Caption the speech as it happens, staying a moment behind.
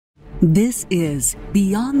This is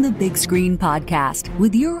Beyond the Big Screen podcast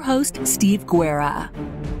with your host, Steve Guerra.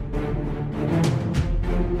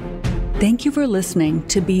 Thank you for listening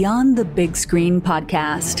to Beyond the Big Screen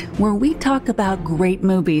podcast, where we talk about great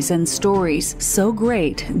movies and stories so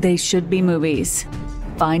great they should be movies.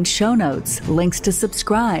 Find show notes, links to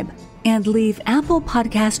subscribe, and leave Apple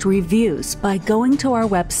Podcast reviews by going to our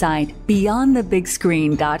website,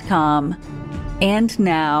 beyondthebigscreen.com. And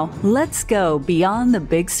now, let's go beyond the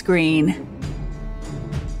big screen.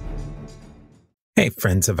 Hey,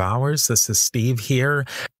 friends of ours, this is Steve here.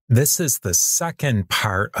 This is the second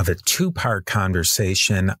part of a two-part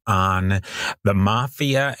conversation on the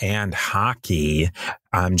Mafia and hockey.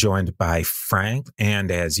 I'm joined by Frank and,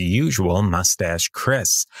 as usual, Mustache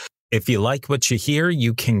Chris. If you like what you hear,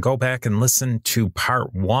 you can go back and listen to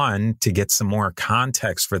part one to get some more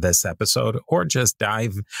context for this episode, or just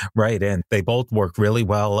dive right in. They both work really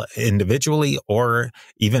well individually or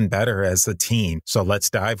even better as a team. So let's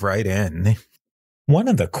dive right in. One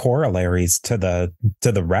of the corollaries to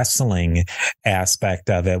the wrestling aspect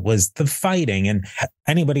of it was the fighting. And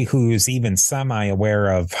anybody who's even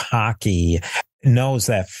semi-aware of hockey knows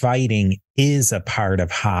that fighting is a part of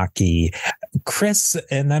hockey. Chris,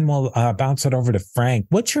 and then we'll bounce it over to Frank.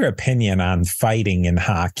 What's your opinion on fighting in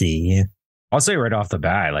hockey? I'll say right off the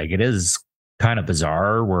bat, like, it is kind of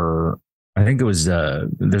bizarre where I think it was,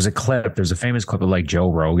 there's a famous clip of like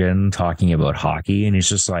Joe Rogan talking about hockey. And he's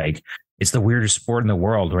just like, it's the weirdest sport in the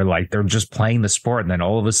world where like they're just playing the sport. And then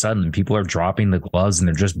all of a sudden people are dropping the gloves and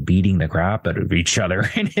they're just beating the crap out of each other.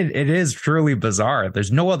 And it is truly bizarre.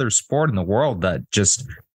 There's no other sport in the world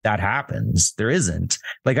that happens. There isn't.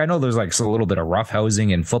 Like, I know there's like a little bit of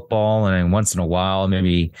roughhousing in football, and once in a while,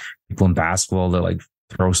 maybe people in basketball, they like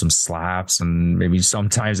throw some slaps, and maybe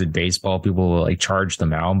sometimes in baseball, people will like charge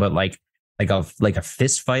them out. But like a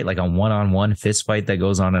fist fight, like a one-on-one fist fight that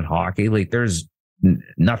goes on in hockey, like there's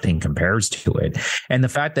nothing compares to it. And the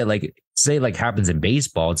fact that like, say like happens in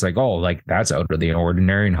baseball, it's like, oh, like that's out of the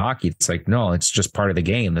ordinary. In hockey, it's like, no, it's just part of the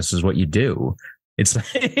game. This is what you do. It's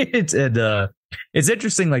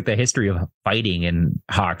interesting, like the history of fighting in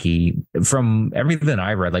hockey. From everything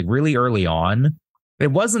I read, like really early on,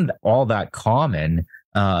 it wasn't all that common.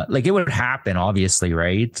 Like it would happen, obviously,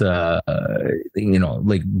 right?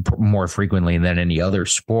 Like more frequently than any other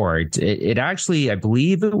sport. It actually, I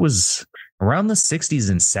believe it was around the 60s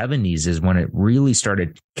and 70s is when it really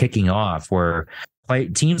started kicking off, where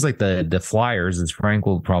teams like the Flyers, as Frank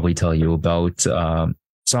will probably tell you about,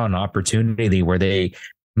 saw an opportunity where they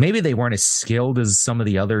weren't as skilled as some of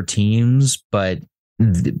the other teams, but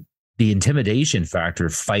the intimidation factor,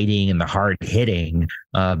 fighting and the hard hitting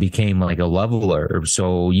became like a leveler.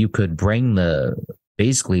 So you could bring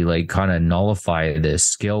basically like kind of nullify the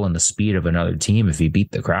skill and the speed of another team if you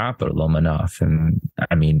beat the crap out of them enough. And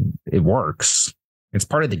I mean, it works. It's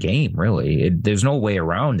part of the game, really. There's no way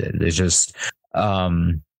around it. It's just, I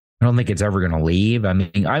don't think it's ever going to leave. I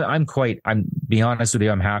mean, I'm be honest with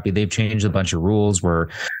you, I'm happy they've changed a bunch of rules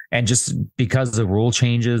and just because of the rule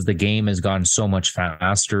changes, the game has gone so much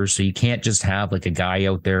faster. So you can't just have like a guy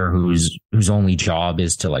out there whose only job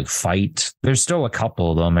is to like fight. There's still a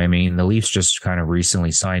couple of them. I mean, the Leafs just kind of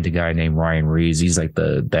recently signed a guy named Ryan Reeves. He's like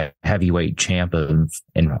the heavyweight champ in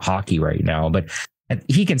hockey right now, but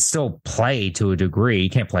he can still play to a degree. He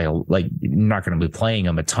can't play, like, you're not going to be playing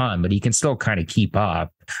him a ton, but he can still kind of keep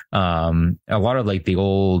up. A lot of like the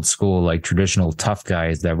old school, like traditional tough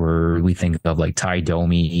guys we think of like Ty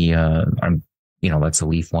Domi. That's a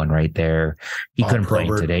Leaf one right there. He couldn't play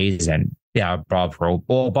in today's, and yeah, Bob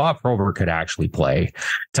Probert could actually play.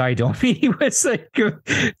 Ty Domi was like,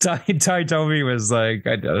 Ty Domi was like,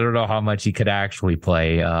 I don't know how much he could actually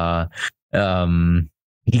play.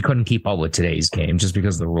 He couldn't keep up with today's game just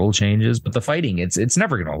because of the rule changes. But the fighting, it's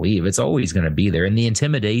never going to leave. It's always going to be there. And the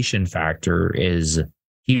intimidation factor is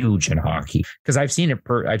huge in hockey, because I've seen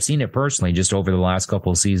it personally just over the last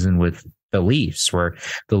couple of seasons with the Leafs, where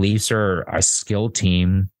the Leafs are a skilled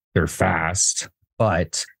team. They're fast,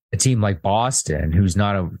 but a team like Boston, who's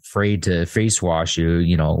not afraid to face wash you,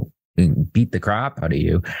 beat the crap out of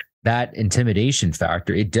you, that intimidation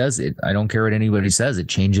factor, it does it. I don't care what anybody says. It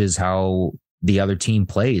changes how the other team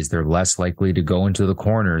plays. They're less likely to go into the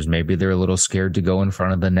corners. Maybe they're a little scared to go in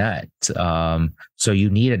front of the net. So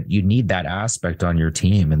you need that aspect on your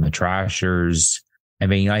team. And the Trashers, I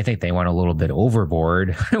mean, I think they went a little bit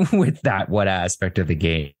overboard with that one aspect of the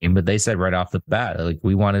game, but they said right off the bat, like,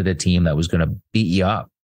 we wanted a team that was going to beat you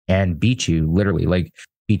up and beat you, literally, like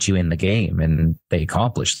beat you in the game. And they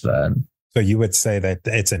accomplished that. So you would say that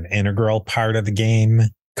it's an integral part of the game?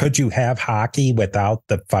 Could you have hockey without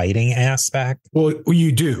the fighting aspect? Well,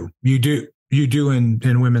 you do. You do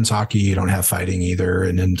in women's hockey, you don't have fighting either.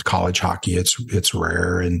 And in college hockey, it's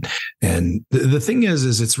rare. And the thing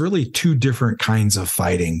is it's really two different kinds of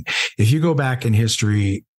fighting. If you go back in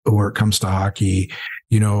history where it comes to hockey,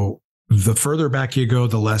 the further back you go,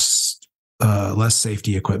 the less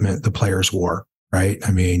safety equipment the players wore. Right.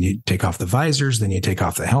 I mean, you take off the visors, then you take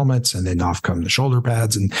off the helmets, and then off come the shoulder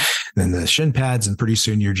pads and then the shin pads. And pretty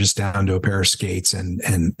soon you're just down to a pair of skates and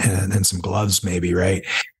some gloves, maybe. Right.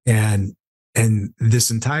 And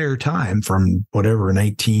this entire time from whenever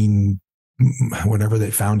they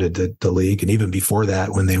founded the league, and even before that,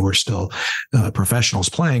 when they were still professionals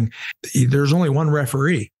playing, there's only one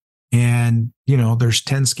referee. And, there's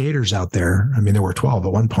 10 skaters out there. I mean, there were 12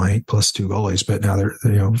 at one point, plus 2 goalies, but now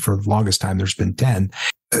for the longest time, there's been 10.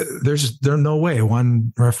 There's no way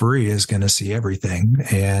one referee is going to see everything.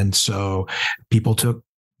 And so people took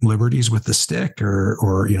liberties with the stick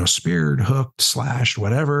or speared, hooked, slashed,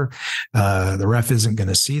 whatever. The ref isn't going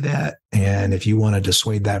to see that. And if you want to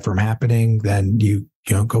dissuade that from happening, then you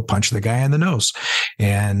go punch the guy in the nose,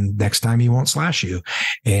 and next time he won't slash you.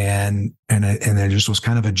 And there just was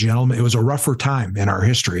kind of a gentleman. It was a rougher time in our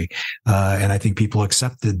history. And I think people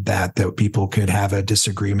accepted that people could have a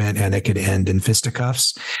disagreement and it could end in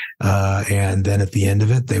fisticuffs. And then at the end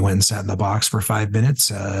of it, they went and sat in the box for 5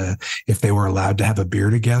 minutes. If they were allowed to have a beer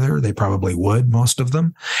together, they probably would, most of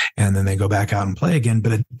them. And then they go back out and play again.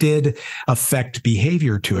 But it did affect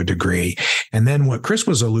behavior to a degree. And then what Chris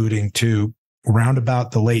was alluding to, around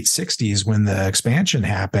about the late 60s, when the expansion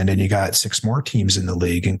happened and you got 6 more teams in the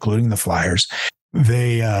league, including the Flyers,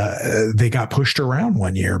 they got pushed around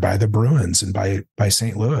one year by the Bruins and by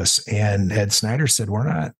St. Louis. And Ed Snyder said,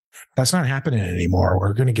 that's not happening anymore.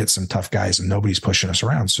 We're going to get some tough guys and nobody's pushing us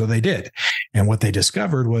around. So they did. And what they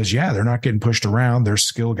discovered was, they're not getting pushed around. They're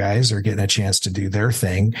skill guys. They're getting a chance to do their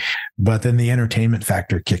thing. But then the entertainment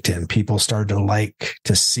factor kicked in. People started to like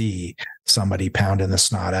to see somebody pounding the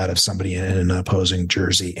snot out of somebody in an opposing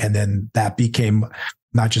jersey. And then that became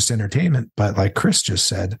not just entertainment, but like Chris just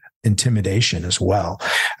said, intimidation as well.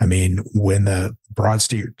 I mean, when the Broad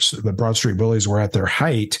Street Bullies were at their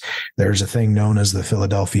height, there's a thing known as the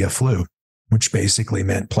Philadelphia flu, which basically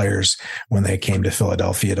meant players, when they came to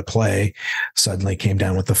Philadelphia to play, suddenly came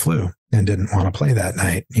down with the flu and didn't want to play that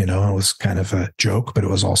night. It was kind of a joke, but it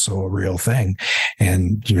was also a real thing.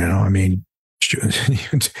 And, I mean,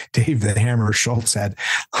 Dave the Hammer Schultz had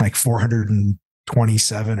like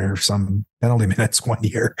 427 or some penalty minutes one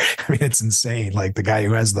year. I mean, it's insane. Like the guy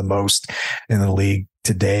who has the most in the league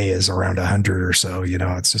today is around 100 or so.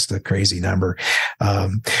 It's just a crazy number.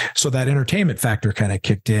 So that entertainment factor kind of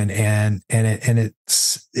kicked in, and it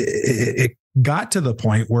got to the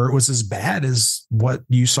point where it was as bad as what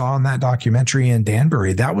you saw in that documentary in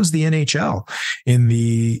Danbury. That was the NHL in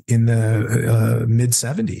the mid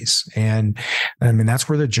 70s. And I mean, that's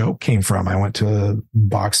where the joke came from. I went to a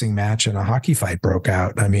boxing match and a hockey fight broke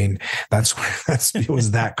out. I mean, it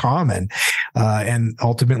was that common. And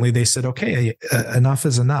ultimately they said, okay, enough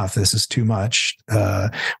is enough. This is too much.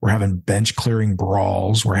 We're having bench clearing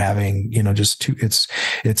brawls. We're having,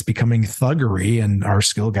 it's becoming thuggery, and our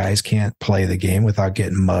skill guys can't play the game without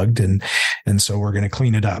getting mugged. And so we're going to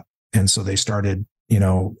clean it up. And so they started,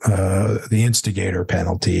 the instigator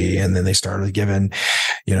penalty. And then they started giving,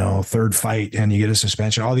 third fight and you get a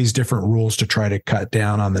suspension, all these different rules to try to cut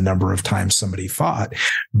down on the number of times somebody fought.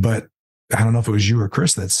 But I don't know if it was you or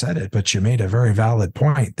Chris that said it, but you made a very valid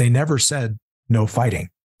point. They never said no fighting.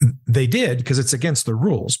 They did, because it's against the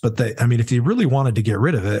rules. But if they really wanted to get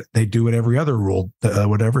rid of it, they do what every other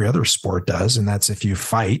what every other sport does. And that's, if you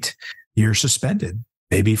fight, you're suspended,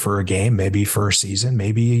 maybe for a game, maybe for a season,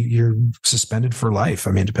 maybe you're suspended for life.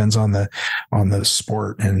 I mean, it depends on the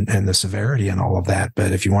sport and the severity and all of that.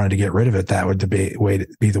 But if you wanted to get rid of it, that would be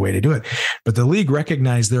the way to do it. But the league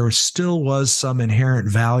recognized there still was some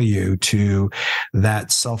inherent value to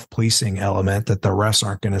that self-policing element, that the refs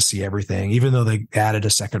aren't going to see everything, even though they added a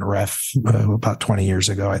second ref about 20 years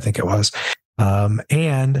ago, I think it was.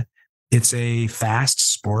 And it's a fast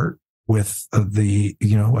sport with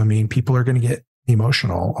people are going to get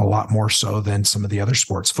emotional a lot more so than some of the other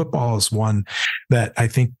sports. Football is one that I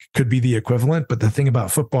think could be the equivalent. But the thing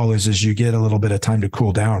about football is you get a little bit of time to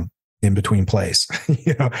cool down in between plays.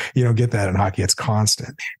 You don't get that in hockey. It's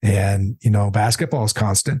constant. And, basketball is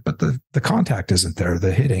constant, but the contact isn't there.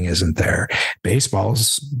 The hitting isn't there. Baseball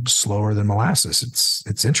is slower than molasses.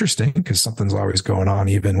 It's interesting because something's always going on,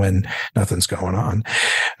 even when nothing's going on.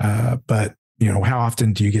 But how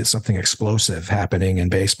often do you get something explosive happening in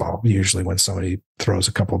baseball? Usually when somebody throws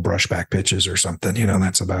a couple of brushback pitches or something,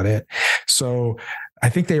 that's about it. So I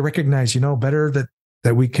think they recognize, better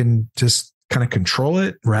that we can just kind of control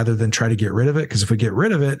it rather than try to get rid of it. Because if we get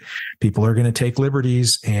rid of it, people are going to take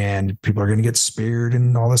liberties and people are going to get speared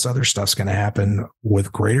and all this other stuff's going to happen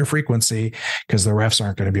with greater frequency because the refs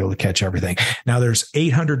aren't going to be able to catch everything. Now, there's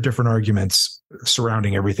 800 different arguments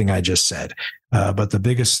surrounding everything I just said. But the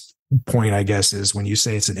biggest point, I guess, is when you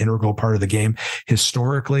say it's an integral part of the game,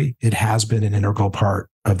 historically, it has been an integral part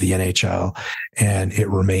of the NHL and it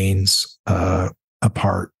remains a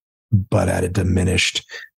part, but at a diminished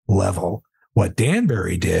level. What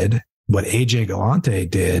Danbury did, what AJ Galante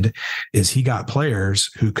did, is he got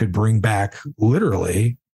players who could bring back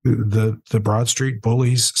literally the Broad Street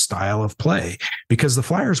Bullies style of play, because the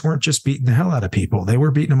Flyers weren't just beating the hell out of people. They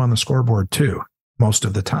were beating them on the scoreboard too, most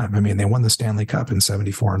of the time. I mean, they won the Stanley Cup in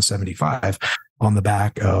 74 and 75 on the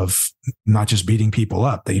back of not just beating people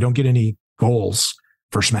up. You don't get any goals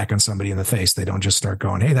for smacking somebody in the face. They don't just start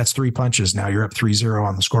going, hey, that's 3 punches. Now you're up 3-0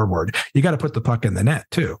 on the scoreboard. You got to put the puck in the net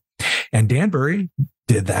too. And Danbury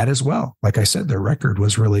did that as well. Like I said, their record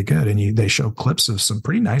was really good. And they show clips of some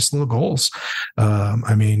pretty nice little goals.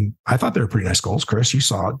 I mean, I thought they were pretty nice goals, Chris. You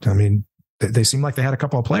saw it. I mean, they seemed like they had a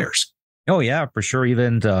couple of players. Oh, yeah, for sure.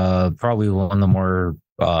 Even probably one of the more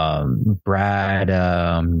Brad,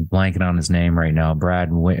 blanking on his name right now, Brad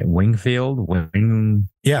Wingfield.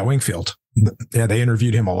 Wingfield. Yeah, they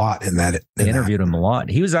interviewed him a lot in that. They interviewed him a lot.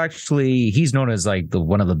 He was he's known as like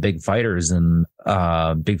one of the big fighters and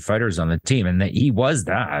big fighters on the team. And he was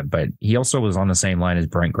that, but he also was on the same line as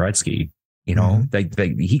Brent Gretzky. You know,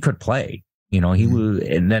 he could play. You know, he was,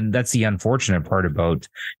 and then that's the unfortunate part about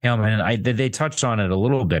him. And they touched on it a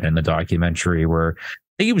little bit in the documentary where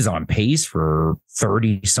I think he was on pace for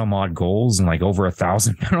 30 some odd goals and like over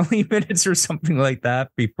 1,000 penalty minutes or something like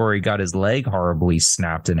that before he got his leg horribly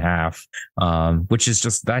snapped in half. Which is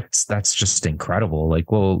just, that's just incredible.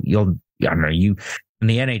 Like, well, I don't know, in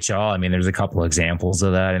the NHL, I mean, there's a couple examples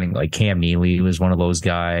of that. I think like Cam Neely was one of those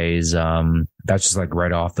guys. That's just like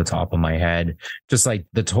right off the top of my head. Just like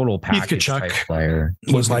the total package type player.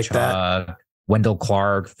 Was like that. Wendell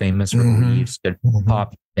Clark, famous for the Leafs, could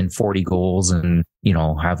pop in 40 goals and, you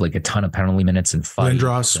know, have like a ton of penalty minutes and fights.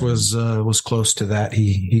 Lindros was close to that.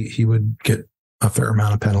 He would get a fair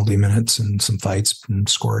amount of penalty minutes and some fights and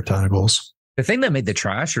score a ton of goals. The thing that made the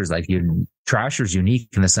Trashers unique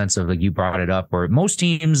in the sense of, like you brought it up, where most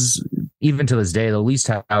teams, even to this day, they'll at least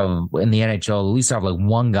have in the NHL, they'll at least have like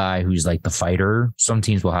one guy who's like the fighter. Some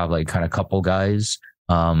teams will have like kind of couple guys.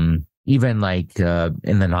 Even like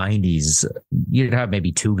in the 90s, you'd have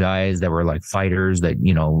maybe 2 guys that were like fighters that,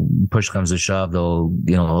 you know, push comes to shove,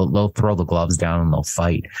 they'll throw the gloves down and they'll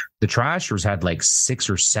fight. The Trashers had like 6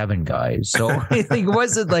 or 7 guys. So I think it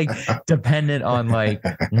wasn't like dependent on like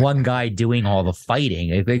one guy doing all the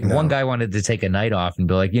fighting. I think one guy wanted to take a night off and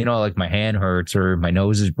be like, you know, like my hand hurts or my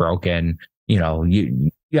nose is broken. You know,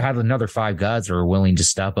 you have another 5 guys that are willing to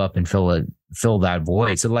step up and fill that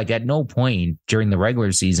void. So like at no point during the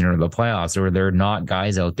regular season or the playoffs were there not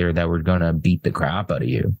guys out there that were going to beat the crap out of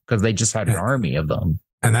you because they just had an army of them.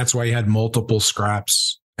 And that's why you had multiple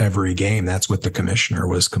scraps every game. That's what the commissioner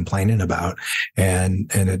was complaining about.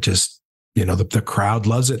 And it just, you know, the crowd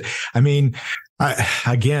loves it. I mean,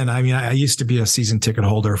 I used to be a season ticket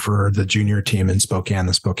holder for the junior team in Spokane,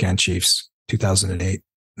 the Spokane Chiefs, 2008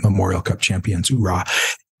 Memorial Cup champions. Hoorah.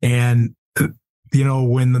 And, you know,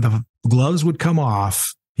 when the gloves would come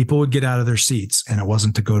off, people would get out of their seats and it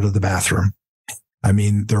wasn't to go to the bathroom. I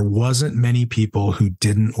mean, there wasn't many people who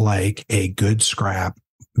didn't like a good scrap.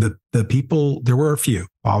 The people, there were a few,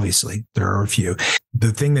 obviously there are a few.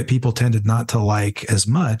 The thing that people tended not to like as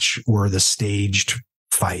much were the staged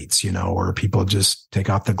fights, you know, where people just take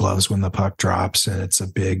off the gloves when the puck drops and it's a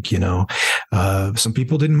big, you know, some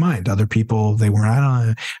people didn't mind. Other people, they were not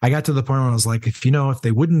on. I got to the point where I was like, if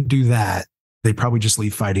they wouldn't do that, they probably just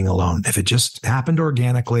leave fighting alone. If it just happened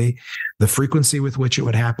organically, the frequency with which it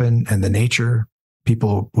would happen and the nature,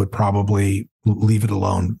 people would probably leave it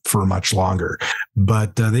alone for much longer.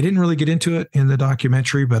 But they didn't really get into it in the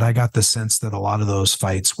documentary, but I got the sense that a lot of those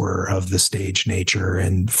fights were of the stage nature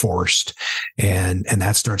and forced. And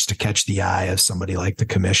that starts to catch the eye of somebody like the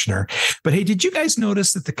commissioner. But hey, did you guys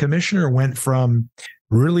notice that the commissioner went from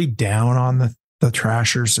really down on the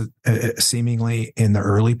Trashers seemingly in the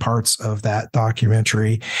early parts of that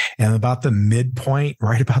documentary, and about the midpoint,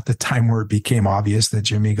 right about the time where it became obvious that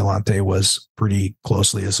Jimmy Galante was pretty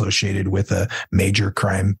closely associated with a major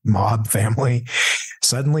crime mob family,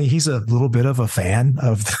 suddenly he's a little bit of a fan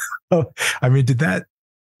of I mean, did that?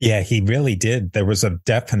 Yeah, he really did. There was a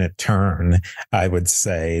definite turn, I would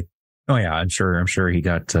say. Oh yeah, I'm sure he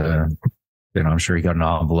got I'm sure he got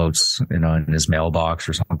envelopes, you know, in his mailbox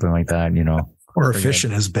or something like that, you know. Or a fish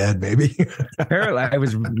in his bed, maybe. Apparently, I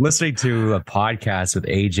was listening to a podcast with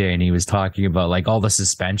AJ, and he was talking about like all the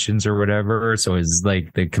suspensions or whatever. So it's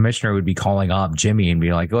like the commissioner would be calling up Jimmy and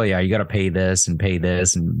be like, "Oh yeah, you got to pay this and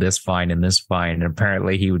this fine and this fine." And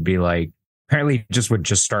apparently, he would be like, apparently would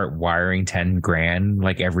just start wiring 10 grand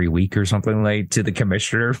like every week or something like to the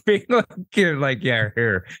commissioner, being like, yeah,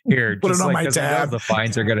 here, put just it on like, my tab. The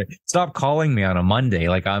fines are gonna stop calling me on a Monday.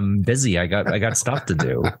 Like I'm busy. I got stuff to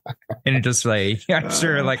do. And it just like, I'm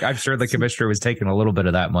sure the commissioner was taking a little bit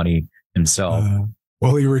of that money himself.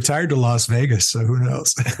 Well, he retired to Las Vegas, so who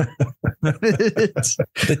knows?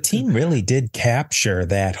 The team really did capture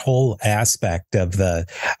that whole aspect of the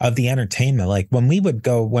entertainment. Like when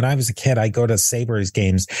I was a kid, I'd go to Sabres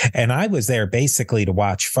games, and I was there basically to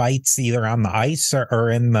watch fights either on the ice or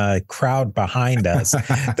in the crowd behind us.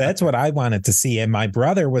 That's what I wanted to see. And my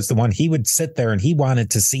brother was the one, he would sit there and he wanted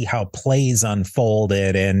to see how plays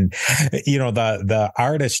unfolded and, you know, the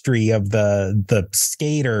artistry of the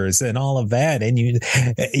skaters and all of that. And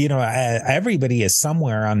everybody is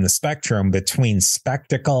somewhere on the spectrum between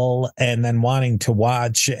spectacle and then wanting to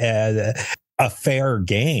watch a fair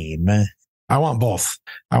game. I want both.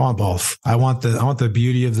 I want the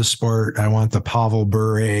beauty of the sport. I want the Pavel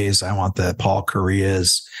Bure's. I want the Paul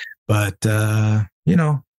Kariya's. But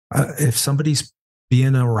if somebody's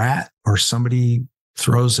being a rat or somebody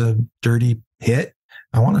throws a dirty hit,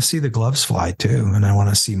 I want to see the gloves fly too, and I want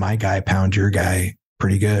to see my guy pound your guy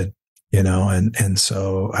pretty good. And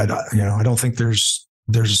so I don't think there's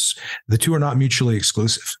the two are not mutually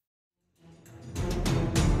exclusive.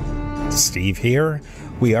 Steve here.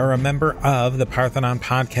 We are a member of the Parthenon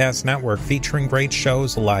Podcast Network, featuring great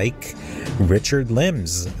shows like Richard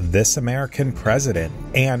Lim's This American President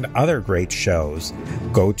and other great shows.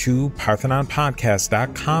 Go to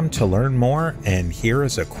parthenonpodcast.com to learn more, and here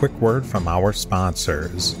is a quick word from our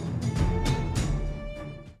sponsors.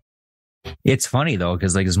 It's funny though,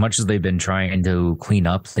 because like as much as they've been trying to clean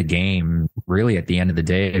up the game, really at the end of the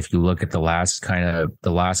day, if you look at the last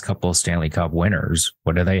couple of Stanley Cup winners,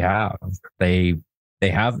 what do they have? They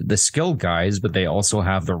have the skilled guys, but they also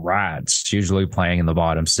have the rats usually playing in the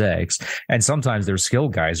bottom six. And sometimes their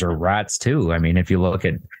skilled guys are rats too. I mean, if you look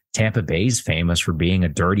at Tampa Bay's famous for being a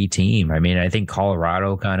dirty team. I mean, I think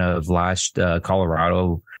Colorado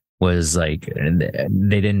was like,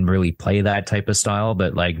 they didn't really play that type of style,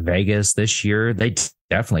 but like Vegas this year, they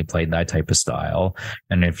definitely played that type of style.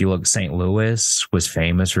 And if you look, St. Louis was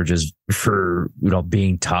famous for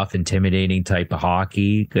being tough, intimidating type of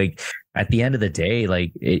hockey. Like at the end of the day,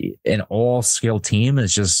 like an all skill team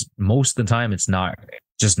is just, most of the time, it's not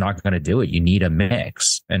going to do it. You need a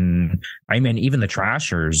mix. And I mean, even the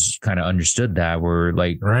Trashers kind of understood that. We're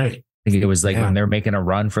like, right. I think it was like when they're making a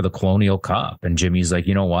run for the Colonial Cup, and Jimmy's like,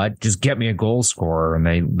 you know what, just get me a goal scorer.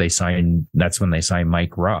 And that's when they signed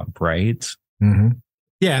Mike Rupp, right? Mm-hmm.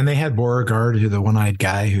 Yeah. And they had Beauregard, the one-eyed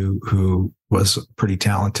guy who was pretty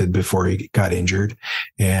talented before he got injured.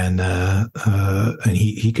 And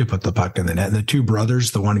he could put the puck in the net. And the two brothers,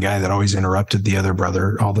 the one guy that always interrupted the other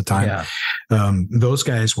brother all the time. Yeah. Those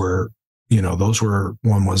guys were,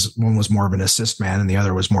 one was more of an assist man and the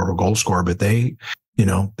other was more of a goal scorer, but they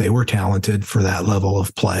were talented for that level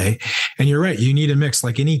of play. And you're right. You need a mix.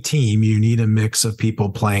 Like any team, you need a mix of people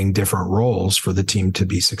playing different roles for the team to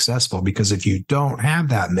be successful. Because if you don't have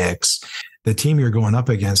that mix, the team you're going up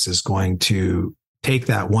against is going to take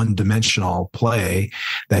that one-dimensional play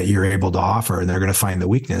that you're able to offer, and they're going to find the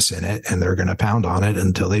weakness in it, and they're going to pound on it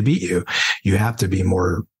until they beat you. You have to be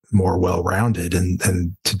more well-rounded.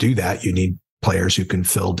 And to do that, you need players who can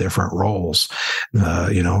fill different roles,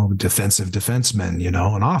 defensive defensemen,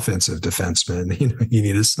 an offensive defenseman, you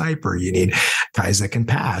need a sniper, you need guys that can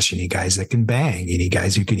pass, you need guys that can bang, you need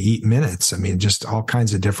guys who can eat minutes. I mean, just all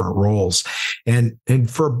kinds of different roles. And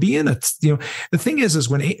for being the thing is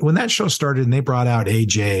when that show started and they brought out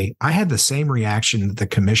AJ, I had the same reaction that the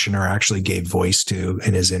commissioner actually gave voice to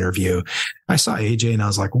in his interview. I saw AJ and I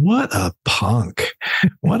was like, what a punk,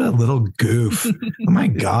 what a little goof. Oh my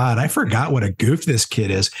God, I forgot what a goof this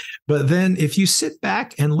kid is. But then if you sit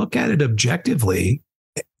back and look at it objectively,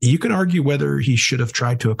 you can argue whether he should have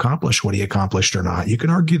tried to accomplish what he accomplished or not. You can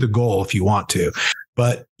argue the goal if you want to,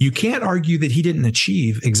 but you can't argue that he didn't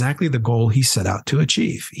achieve exactly the goal he set out to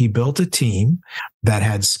achieve. He built a team that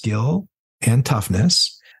had skill and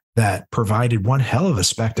toughness, that provided one hell of a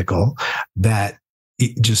spectacle, that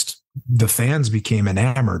the fans became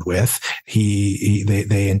enamored with.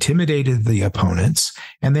 They intimidated the opponents,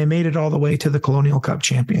 and they made it all the way to the Colonial Cup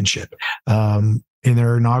championship in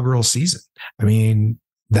their inaugural season. I mean,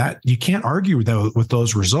 that you can't argue though with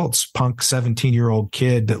those results. Punk 17-year-old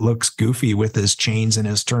kid that looks goofy with his chains and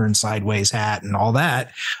his turned sideways hat and all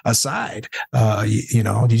that aside,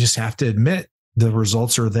 you just have to admit the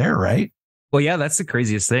results are there, right? Well, yeah, that's the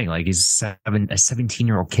craziest thing. Like a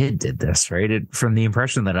 17-year-old kid did this, right? From the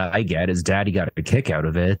impression that I get, his daddy got a kick out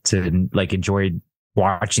of it and like enjoyed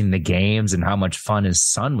watching the games and how much fun his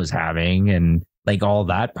son was having and like all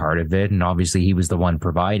that part of it. And obviously he was the one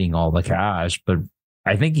providing all the cash, but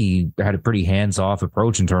I think he had a pretty hands-off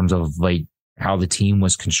approach in terms of like how the team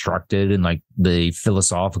was constructed and like the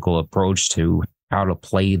philosophical approach to how to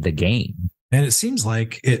play the game. And it seems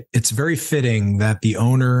like it's very fitting that the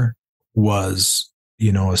owner was,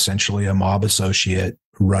 essentially a mob associate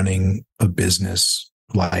running a business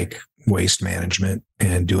like waste management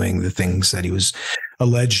and doing the things that he was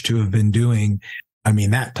alleged to have been doing. I mean,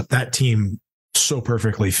 that team so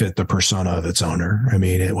perfectly fit the persona of its owner. I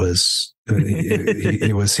mean, it was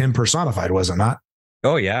him personified, was it not?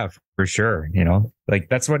 Oh yeah, for sure. Like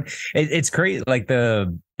that's what it's great. Like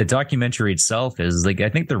the documentary itself is like, I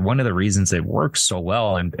think they're one of the reasons it works so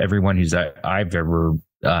well. And everyone who's I've ever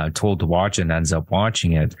told to watch it and ends up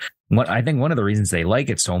watching it. I think one of the reasons they like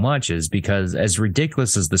it so much is because as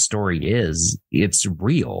ridiculous as the story is, it's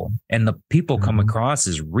real and the people come across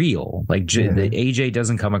as real. Like the AJ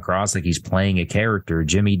doesn't come across like he's playing a character.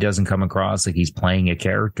 Jimmy doesn't come across like he's playing a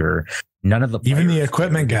character. None of the even the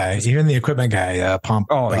equipment guy, he's Pomp.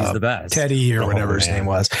 Oh, he's the best. Teddy or whatever his name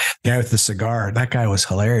was, the guy with the cigar. That guy was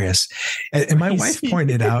hilarious. And my wife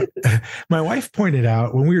pointed out.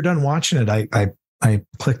 When we were done watching it, I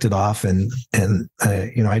clicked it off and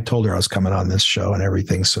I told her I was coming on this show and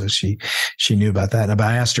everything. So she knew about that. But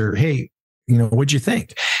I asked her, hey, what'd you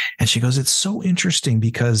think? And she goes, it's so interesting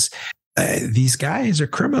because these guys are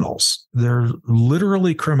criminals. They're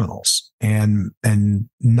literally criminals and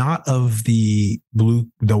not of the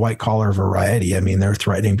white collar variety. I mean, they're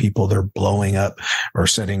threatening people. They're blowing up or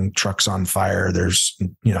setting trucks on fire. There's,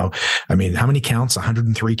 how many counts?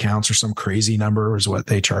 103 counts or some crazy number is what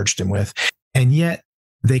they charged him with. And yet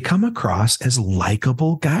they come across as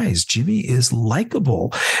likable guys. Jimmy is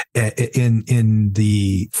likable in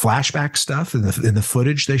the flashback stuff, in the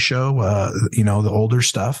footage they show, the older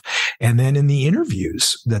stuff. And then in the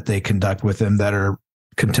interviews that they conduct with him that are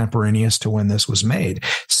contemporaneous to when this was made.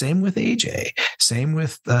 Same with AJ, same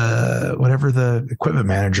with whatever the equipment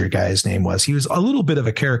manager guy's name was. He was a little bit of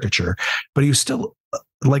a caricature, but he was still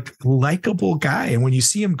like likable guy. And when you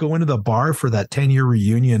see him go into the bar for that 10-year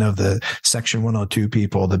reunion of the Section 102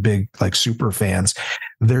 people, the big like super fans,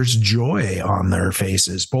 there's joy on their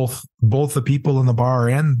faces, both the people in the bar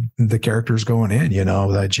and the characters going in,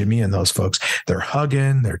 Jimmy and those folks. They're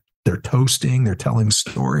hugging, they're toasting, they're telling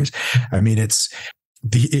stories. I mean, it's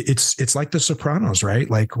like The Sopranos, right?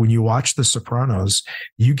 Like when you watch The Sopranos,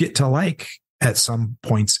 you get to like at some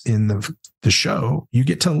points in the show, you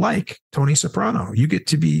get to like Tony Soprano. You get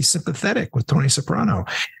to be sympathetic with Tony Soprano.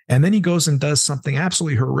 And then he goes and does something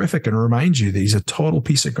absolutely horrific and reminds you that he's a total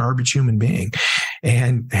piece of garbage human being.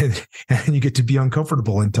 And you get to be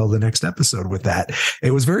uncomfortable until the next episode with that.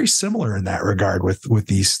 It was very similar in that regard with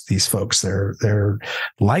these folks. They're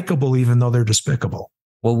likable, even though they're despicable.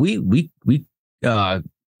 Well, we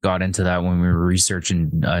got into that when we were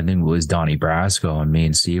researching. I think it was Donnie Brasco, and me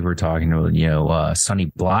and Steve were talking about Sonny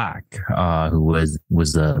Black, who was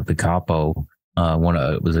the capo,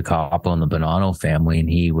 was a capo in the Bonanno family, and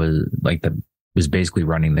he was was basically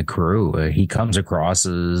running the crew. He comes across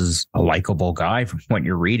as a likable guy from what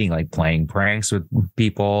you're reading, like playing pranks with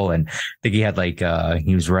people. And I think he had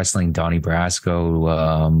he was wrestling Donnie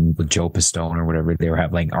Brasco with Joe Pistone or whatever. They were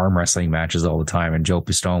having arm wrestling matches all the time, and Joe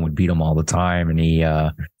Pistone would beat him all the time. And he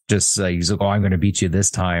he's like, "Oh, I'm going to beat you this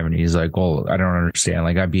time." And he's like, "Well, I don't understand.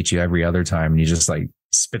 Like I beat you every other time." And he just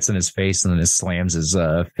spits in his face and then slams his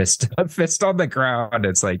fist on the ground.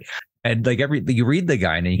 It's like. And you read the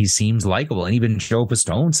guy and he seems likable. And even Joe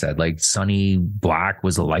Pistone said Sonny Black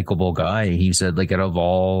was a likable guy. He said out of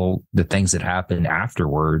all the things that happened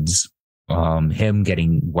afterwards, him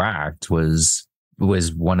getting whacked was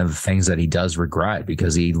one of the things that he does regret,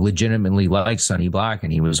 because he legitimately liked Sonny Black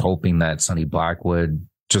and he was hoping that Sonny Black would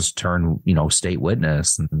just turn, state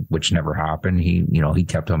witness, which never happened. He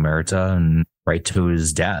kept omerta and right to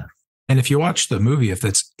his death. And if you watch the movie, if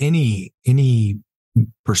it's any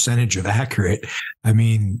percentage of accurate, I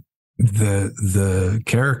mean, the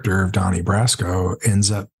character of Donnie Brasco ends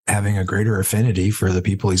up having a greater affinity for the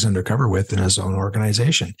people he's undercover with in his own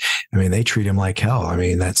organization. I mean, they treat him like hell. I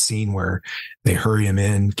mean, that scene where they hurry him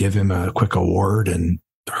in, give him a quick award and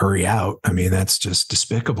hurry out. I mean, that's just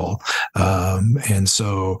despicable. And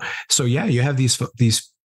so yeah, you have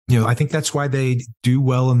these I think that's why they do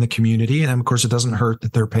well in the community. And of course, it doesn't hurt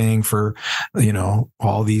that they're paying for,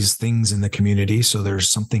 all these things in the community. So there's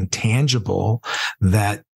something tangible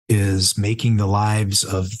that is making the lives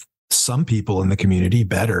of some people in the community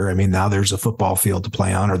better. I mean, now there's a football field to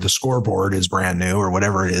play on, or the scoreboard is brand new, or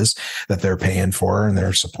whatever it is that they're paying for, and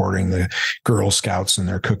they're supporting the Girl Scouts and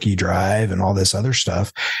their cookie drive and all this other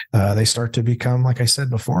stuff. They start to become, like I said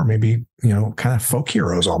before, maybe, kind of folk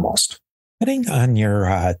heroes almost. Putting on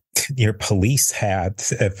your police hat,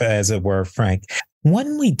 as it were, Frank,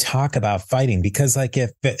 when we talk about fighting, because like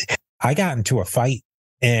if I got into a fight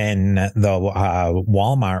in the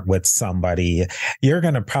Walmart with somebody, you're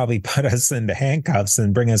going to probably put us into handcuffs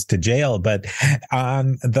and bring us to jail. But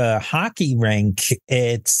on the hockey rink,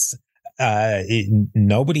 it's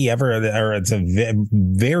nobody ever, or it's a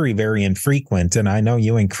very, very infrequent. And I know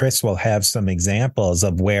you and Chris will have some examples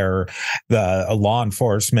of where the law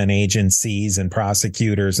enforcement agencies and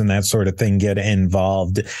prosecutors and that sort of thing get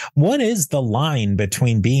involved. What is the line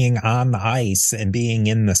between being on the ice and being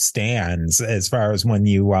in the stands as far as when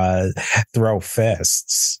you throw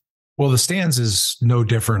fists? Well, the stands is no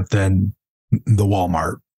different than the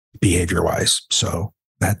Walmart behavior wise. So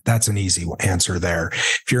that's an easy answer there.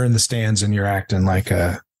 If you're in the stands and you're acting like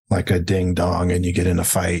a ding dong and you get in a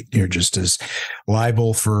fight, you're just as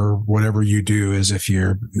liable for whatever you do as if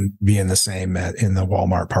you're being the same in the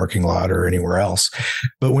Walmart parking lot or anywhere else.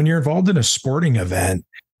 But when you're involved in a sporting event,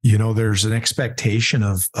 there's an expectation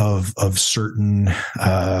of certain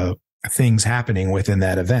things happening within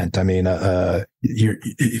that event. I mean,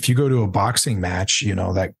 if you go to a boxing match,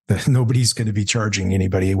 that nobody's going to be charging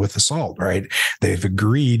anybody with assault, right? They've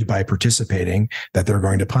agreed by participating that they're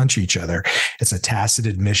going to punch each other. It's a tacit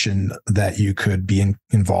admission that you could be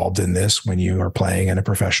involved in this when you are playing in a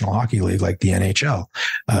professional hockey league like the NHL.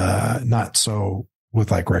 Not so with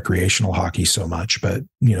like recreational hockey so much, but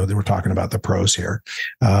they were talking about the pros here.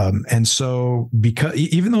 And so because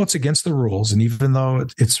even though it's against the rules and even though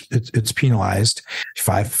it's penalized,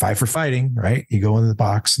 five for fighting, right? You go in the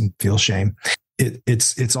box and feel shame.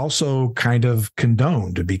 It's also kind of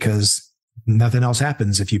condoned because nothing else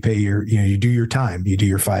happens if you pay you do your time, you do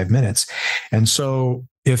your 5 minutes. And so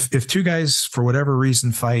if two guys for whatever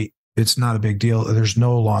reason fight, it's not a big deal. There's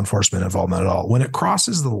no law enforcement involvement at all. When it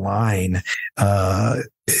crosses the line,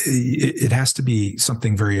 it has to be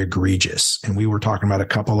something very egregious. And we were talking about a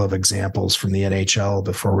couple of examples from the NHL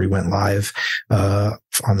before we went live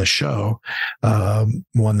on the show.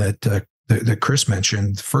 One that Chris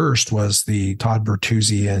mentioned first was the Todd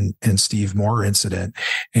Bertuzzi and Steve Moore incident.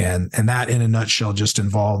 And that in a nutshell just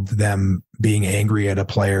involved them being angry at a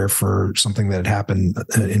player for something that had happened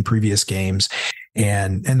in previous games.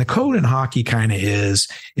 And the code in hockey kind of is,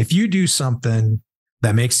 if you do something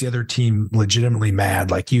that makes the other team legitimately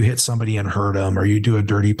mad, like you hit somebody and hurt them, or you do a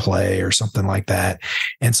dirty play or something like that,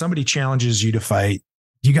 and somebody challenges you to fight,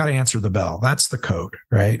 you got to answer the bell. That's the code,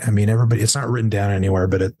 right? I mean, it's not written down anywhere,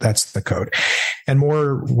 but that's the code. And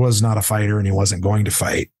Moore was not a fighter and he wasn't going to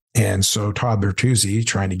fight. And so Todd Bertuzzi,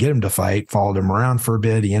 trying to get him to fight, followed him around for a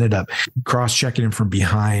bit. He ended up cross-checking him from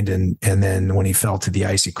behind. And then when he fell to the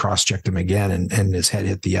ice, he cross-checked him again and his head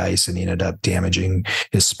hit the ice and he ended up damaging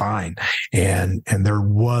his spine. And there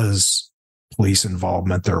was police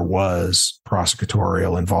involvement. There was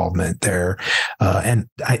prosecutorial involvement there.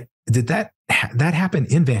 That happened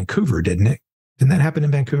in Vancouver, didn't it? Didn't that happen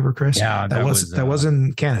in Vancouver, Chris? Yeah, that was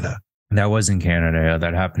in Canada. That was in Canada. Yeah,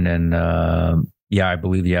 that happened in, I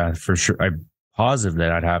believe, for sure. I'm positive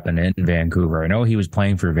that happened in Vancouver. I know he was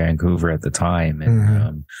playing for Vancouver at the time.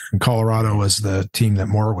 And Colorado was the team that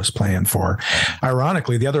Moore was playing for.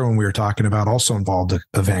 Ironically, the other one we were talking about also involved a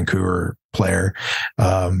Vancouver player,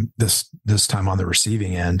 this time on the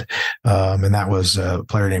receiving end. And that was a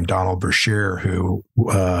player named Donald Brashear, who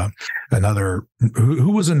was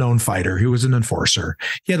a known fighter, who was an enforcer.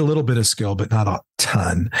 He had a little bit of skill, but not a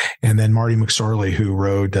ton. And then Marty McSorley, who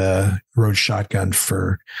rode shotgun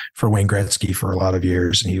for Wayne Gretzky for a lot of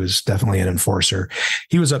years. And he was definitely an enforcer.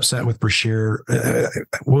 He was upset with Brashear.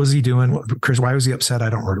 What was he doing? Chris, why was he upset? I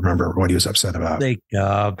don't remember what he was upset about.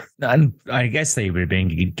 I guess they would have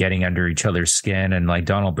been getting under each other's skin, and like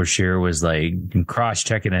Donald Brashear was like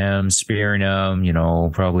cross-checking him, spearing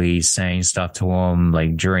him, probably saying stuff to him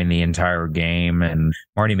like during the entire game. And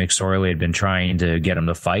Marty McSorley had been trying to get him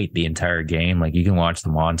to fight the entire game. Like, you can watch the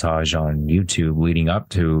montage on YouTube leading up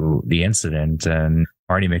to the incident, and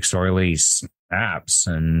Marty McSorley snaps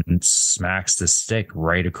and smacks the stick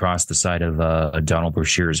right across the side of Donald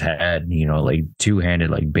Brashear's head, like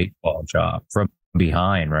two-handed, like baseball chop from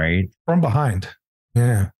behind, right? From behind.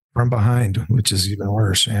 Yeah. From behind, which is even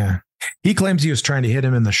worse. Yeah. He claims he was trying to hit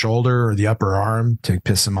him in the shoulder or the upper arm to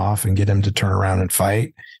piss him off and get him to turn around and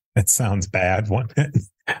fight. That sounds bad, wouldn't it?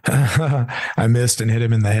 I missed and hit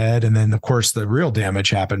him in the head. And then, of course, the real damage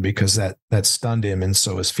happened because that stunned him. And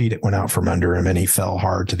so his feet went out from under him and he fell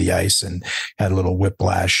hard to the ice and had a little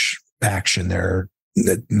whiplash action there.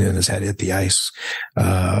 And his head hit the ice.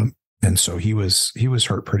 And so he was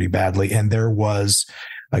hurt pretty badly. And there was,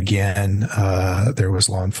 again, there was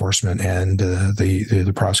law enforcement and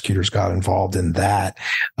the prosecutors got involved in that.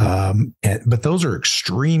 But those are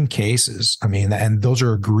extreme cases. I mean, and those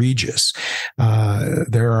are egregious.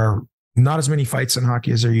 There are not as many fights in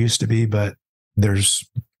hockey as there used to be, but there's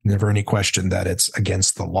never any question that it's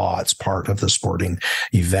against the law. It's part of the sporting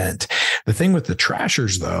event. The thing with the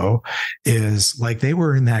Trashers, though, is like they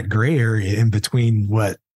were in that gray area in between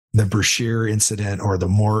what the Brashear incident or the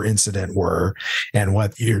Moore incident were and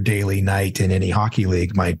what your daily night in any hockey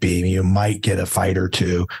league might be. You might get a fight or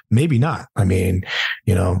two, maybe not. I mean,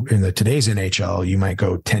 in today's NHL, you might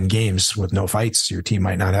go 10 games with no fights. Your team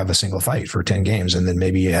might not have a single fight for 10 games, and then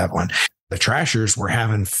maybe you have one. The Trashers were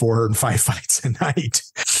having 4 and 5 fights a night,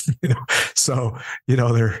 so,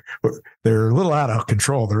 they're a little out of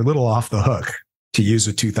control. They're a little off the hook, to use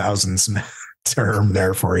a 2000s term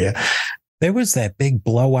there for you. There was that big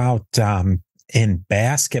blowout in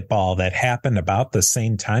basketball that happened about the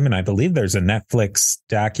same time. And I believe there's a Netflix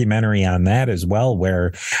documentary on that as well,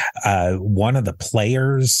 where one of the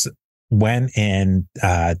players went and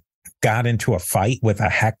got into a fight with a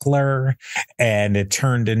heckler and it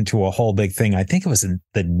turned into a whole big thing. I think it was in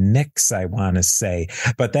the Knicks, I want to say,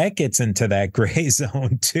 but that gets into that gray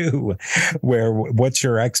zone too, where what's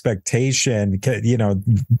your expectation?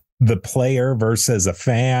 The player versus a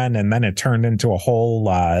fan, and then it turned into a whole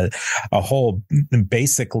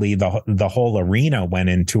basically the whole arena went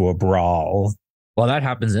into a brawl. Well, that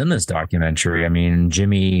happens in this documentary. I mean,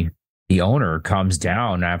 Jimmy, the owner, comes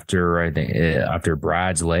down after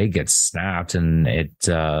Brad's leg gets snapped and it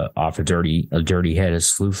off a dirty hit,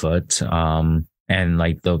 his slew foot, and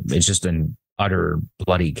it's just an utter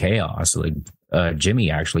bloody chaos. Like Jimmy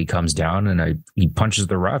actually comes down and he punches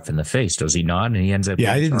the ref in the face, does he not? And he ends up.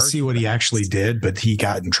 Yeah, I didn't see what he actually did, but he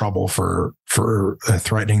got in trouble for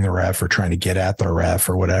threatening the ref or trying to get at the ref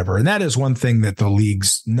or whatever. And that is one thing that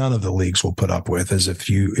none of the leagues will put up with, is if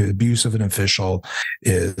abuse of an official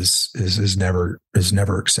is never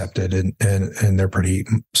accepted, and they're pretty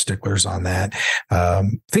sticklers on that.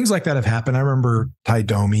 Things like that have happened. I remember Ty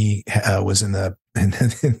Domi was in the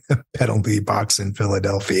penalty box in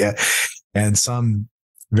Philadelphia, and some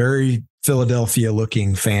very Philadelphia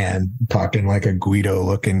looking fan, talking like a Guido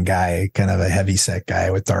looking guy, kind of a heavy set guy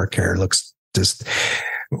with dark hair, looks just,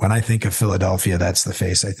 when I think of Philadelphia, that's the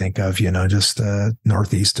face I think of, just a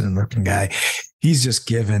northeastern looking guy. He's just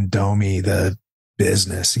given Domi the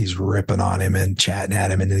business. He's ripping on him and chatting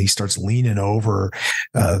at him, and then he starts leaning over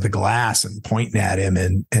the glass and pointing at him,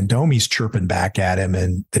 and Domi's chirping back at him,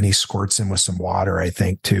 and then he squirts him with some water, I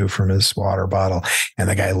think, too, from his water bottle, and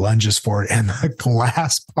the guy lunges for it, and the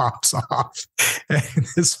glass pops off, and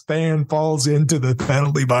this fan falls into the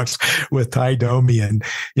penalty box with Ty Domi. And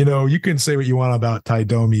you can say what you want about Ty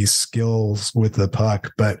Domi's skills with the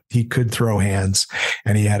puck, but he could throw hands,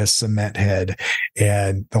 and he had a cement head,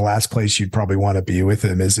 and the last place you'd probably want to be with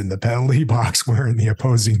him is in the penalty box wearing the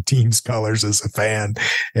opposing team's colors as a fan.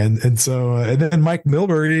 And then Mike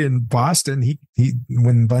Milbury in Boston, he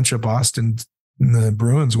when a bunch of Boston, the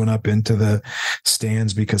Bruins went up into the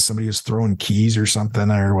stands because somebody was throwing keys or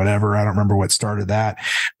something or whatever. I don't remember what started that,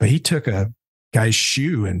 but he took a guy's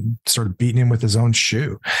shoe and started beating him with his own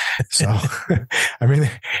shoe. So, I mean,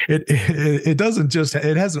 it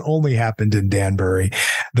hasn't only happened in Danbury.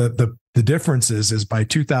 The difference is by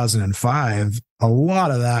 2005, a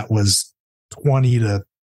lot of that was 20 to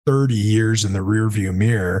 30 years in the rearview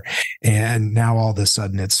mirror. And now all of a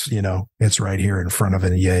sudden it's right here in front of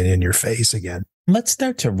you in your face again. Let's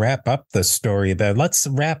start to wrap up the story there. Let's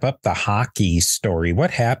wrap up the hockey story. What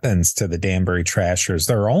happens to the Danbury Trashers?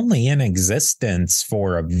 They're only in existence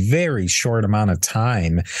for a very short amount of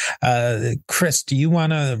time. Chris, do you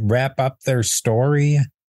want to wrap up their story?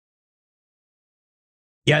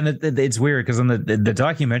 Yeah, and it's weird because on the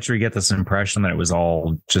documentary, you get this impression that it was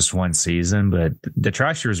all just one season, but the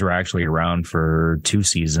Trashers were actually around for 2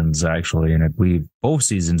 seasons, actually, and I believe both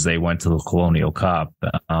seasons they went to the Colonial Cup,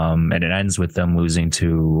 and it ends with them losing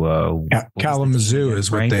to Kalamazoo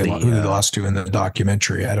is what they lost to in the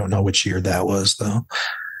documentary. I don't know which year that was, though.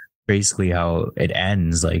 Basically, how it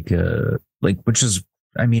ends, which is.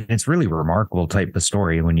 I mean, it's really remarkable type of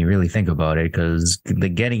story when you really think about it, because the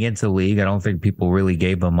getting into the league, I don't think people really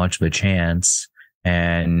gave them much of a chance.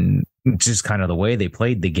 And just kind of the way they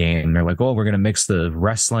played the game. They're like, oh, we're going to mix the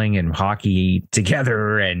wrestling and hockey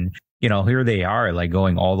together. And, here they are, like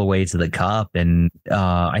going all the way to the cup. And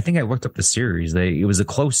I think I looked up the series. It was a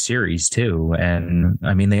close series too. And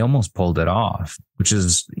I mean, they almost pulled it off, which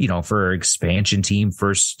is, for an expansion team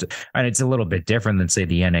first. And it's a little bit different than, say,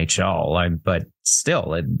 the NHL. But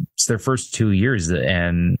still, it's their first 2 years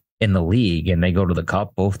and in the league, and they go to the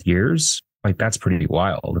cup both years. Like, that's pretty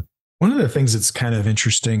wild. One of the things that's kind of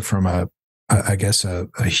interesting from a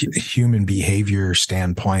human behavior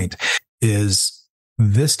standpoint is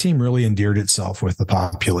this team really endeared itself with the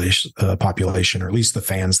population, or at least the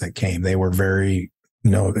fans that came. They were very,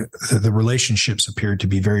 the relationships appeared to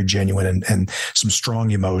be very genuine and some strong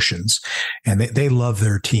emotions, and they love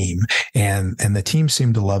their team, and the team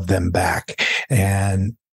seemed to love them back.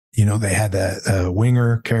 And, they had a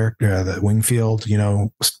winger character, the Wingfield,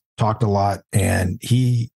 talked a lot, and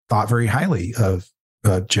he thought very highly of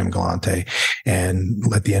Jim Galante. And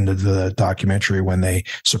at the end of the documentary, when they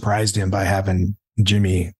surprised him by having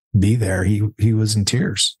Jimmy be there, he was in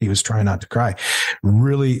tears. He was trying not to cry.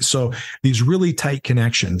 Really, so these really tight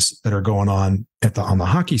connections that are going on on the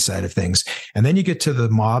hockey side of things, and then you get to the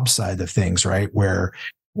mob side of things, right, where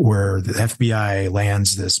the FBI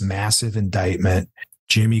lands this massive indictment.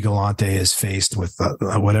 Jimmy Galante is faced with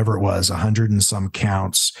whatever it was, 100 and some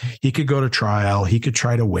counts. He could go to trial. He could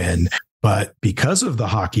try to win, but because of the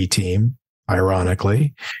hockey team,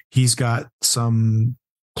 ironically, he's got some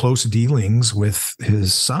close dealings with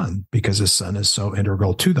his son, because his son is so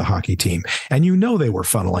integral to the hockey team. And they were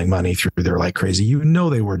funneling money through there like crazy.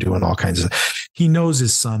 They were doing all kinds of, he knows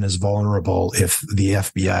his son is vulnerable if the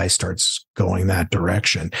FBI starts going that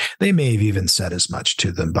direction. They may have even said as much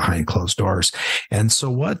to them behind closed doors. And so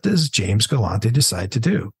what does James Galante decide to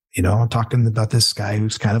do? I'm talking about this guy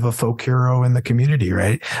who's kind of a folk hero in the community,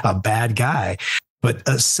 right? A bad guy, but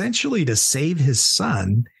essentially to save his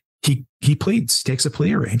son, he pleads, takes a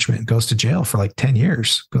plea arrangement, goes to jail for like 10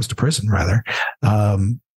 years, goes to prison rather.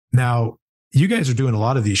 Now you guys are doing a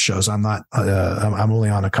lot of these shows. I'm not, I'm only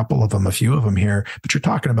on a few of them here, but you're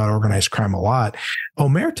talking about organized crime a lot.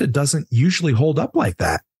 Omerta doesn't usually hold up like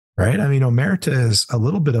that, right? I mean, Omerta is a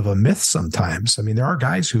little bit of a myth sometimes. I mean, there are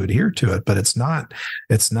guys who adhere to it, but it's not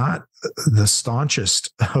the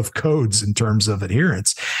staunchest of codes in terms of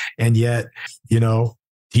adherence. And yet, he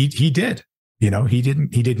did. He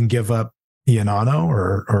didn't give up Iannano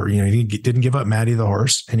or he didn't give up Matty the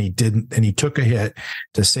horse, and he took a hit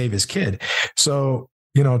to save his kid. So,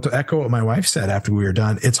 to echo what my wife said after we were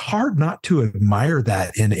done, it's hard not to admire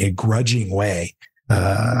that in a grudging way.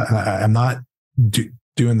 I'm not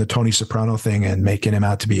doing the Tony Soprano thing and making him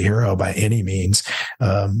out to be a hero by any means.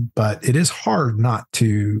 But it is hard not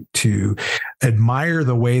to admire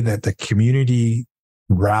the way that the community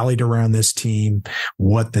rallied around this team,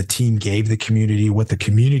 what the team gave the community, what the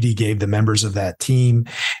community gave the members of that team,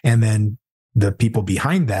 and then the people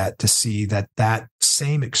behind that to see that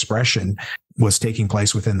same expression was taking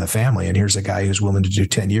place within the family. And here's a guy who's willing to do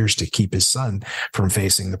 10 years to keep his son from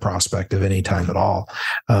facing the prospect of any time at all.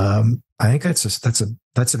 I think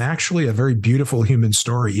that's actually a very beautiful human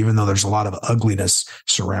story, even though there's a lot of ugliness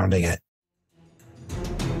surrounding it.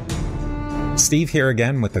 Steve here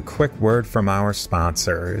again with a quick word from our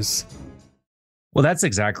sponsors. Well, that's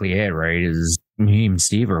exactly it, right? Is me and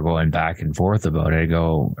Steve are going back and forth about it.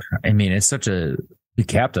 It's such a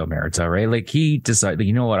capto merita, right? Like, he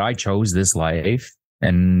decided, I chose this life,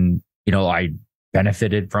 and, I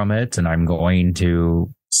benefited from it, and I'm going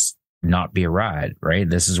to not be a rat, right?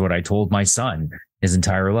 This is what I told my son his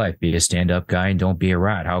entire life: be a stand-up guy and don't be a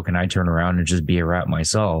rat. How can I turn around and just be a rat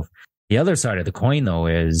myself? The other side of the coin, though,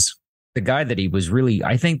 is the guy that he was really,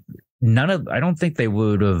 I don't think they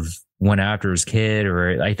would have went after his kid,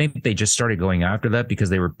 or I think they just started going after that because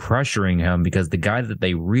they were pressuring him, because the guy that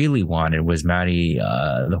they really wanted was Matty,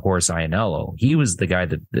 the horse Iannello. He was the guy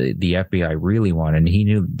that the FBI really wanted.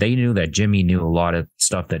 And they knew that Jimmy knew a lot of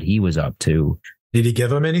stuff that he was up to. Did he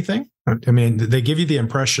give him anything? I mean, they give you the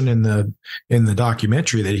impression in the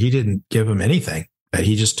documentary that he didn't give him anything, that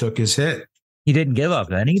he just took his hit. He didn't give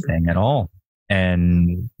up anything at all.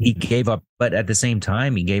 And he gave up, but at the same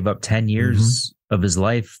time, he gave up 10 years of his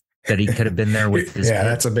life that he could have been there with his kid.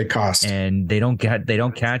 That's a big cost. And they don't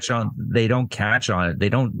catch on it. They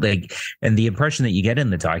don't, like, and the impression that you get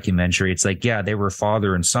in the documentary, it's like, yeah, they were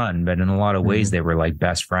father and son, but in a lot of ways they were like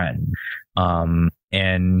best friend.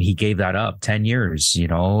 And he gave that up 10 years,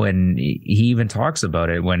 and he even talks about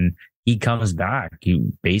it when he comes back.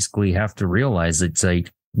 You basically have to realize it's like,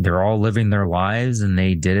 they're all living their lives, and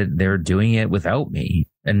they're doing it without me.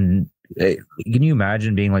 And can you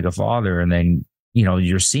imagine being like a father, and then,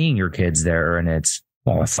 you're seeing your kids there, and it's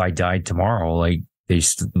well, if I died tomorrow, like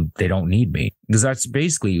they don't need me, because that's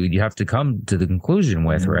basically what you have to come to the conclusion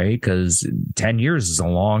with, right? Because 10 years is a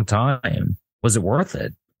long time. Was it worth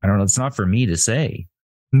it? I don't know. It's not for me to say.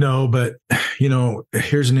 No, but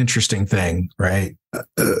here's an interesting thing, right?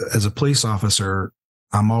 As a police officer,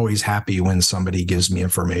 I'm always happy when somebody gives me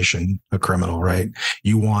information, a criminal, right?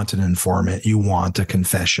 You want an informant, you want a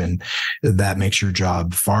confession. That makes your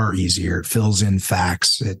job far easier. It fills in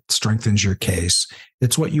facts. It strengthens your case.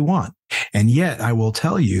 It's what you want. And yet I will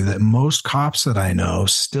tell you that most cops that I know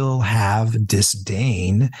still have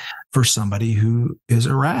disdain for somebody who is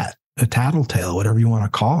a rat, a tattletale, whatever you want to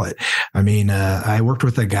call it. I mean, I worked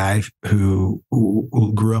with a guy who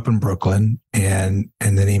grew up in Brooklyn, and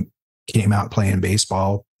then he came out playing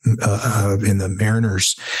baseball in the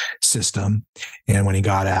Mariners system. And when he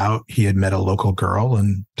got out, he had met a local girl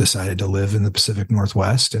and decided to live in the Pacific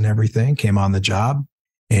Northwest and everything, came on the job.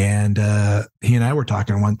 And he and I were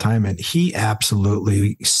talking one time, and he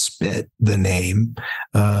absolutely spit the name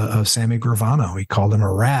of Sammy Gravano. He called him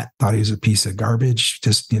a rat, thought he was a piece of garbage,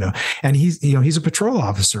 just, and he's a patrol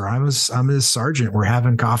officer. I'm his sergeant. We're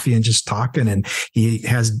having coffee and just talking, and he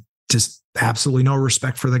has just absolutely no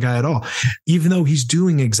respect for the guy at all, even though he's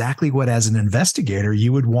doing exactly what, as an investigator,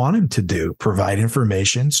 you would want him to do: provide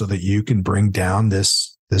information so that you can bring down this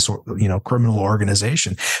criminal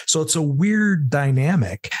organization. So it's a weird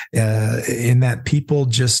dynamic in that people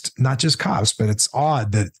not just cops, but it's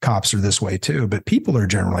odd that cops are this way too, but people are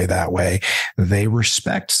generally that way. They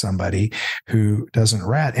respect somebody who doesn't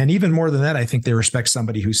rat. And even more than that, I think they respect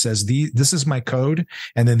somebody who says, this is my code,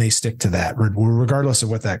 and then they stick to that regardless of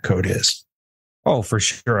what that code is. Oh, for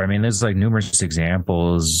sure. I mean, there's like numerous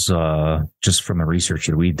examples just from the research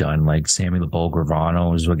that we've done. Like Sammy the Bull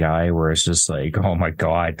Gravano is a guy where it's just like, oh my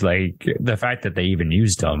God, like the fact that they even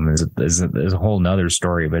used him is a whole nother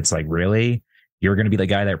story. But it's like, really? You're going to be the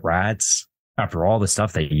guy that rats after all the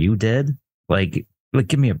stuff that you did? Like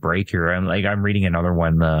give me a break here. I'm reading another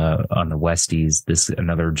one on the Westies.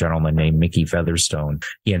 Another gentleman named Mickey Featherstone.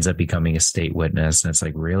 He ends up becoming a state witness. And it's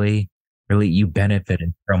like, really, you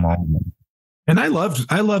benefited from all of them. And I loved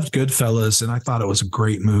Goodfellas, and I thought it was a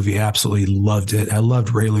great movie. Absolutely loved it. I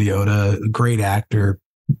loved Ray Liotta, great actor,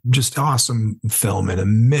 just awesome film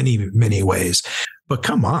in many, many ways. But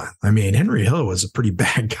come on, I mean, Henry Hill was a pretty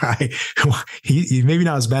bad guy. He maybe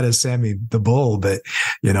not as bad as Sammy the Bull, but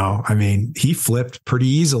I mean, he flipped pretty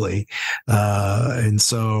easily. And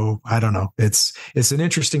so I don't know. It's an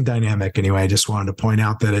interesting dynamic. Anyway, I just wanted to point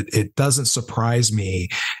out that it doesn't surprise me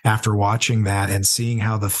after watching that and seeing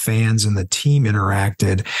how the fans and the team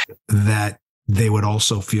interacted that they would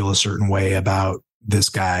also feel a certain way about this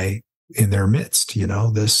guy in their midst,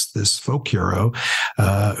 this folk hero,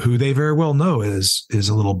 who they very well know is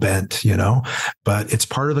a little bent, but it's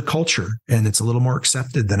part of the culture, and it's a little more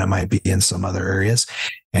accepted than it might be in some other areas.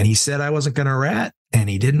 And he said, I wasn't going to rat, and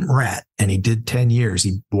he didn't rat, and he did 10 years.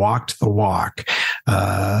 He walked the walk.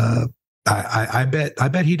 I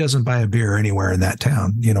bet he doesn't buy a beer anywhere in that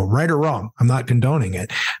town, right or wrong. I'm not condoning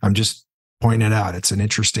it. I'm just pointing it out. It's an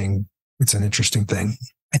interesting thing.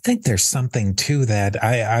 I think there's something to that.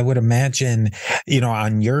 I would imagine,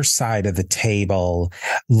 on your side of the table,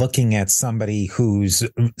 looking at somebody who's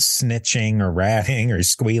snitching or ratting or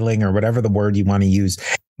squealing or whatever the word you want to use,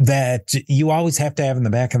 that you always have to have in the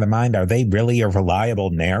back of the mind, are they really a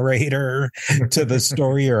reliable narrator to the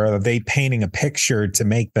story, or are they painting a picture to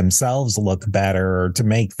make themselves look better, or to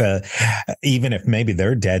make even if maybe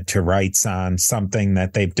they're dead to rights on something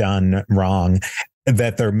that they've done wrong,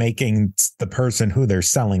 that they're making the person who they're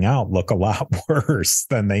selling out look a lot worse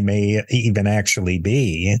than they may even actually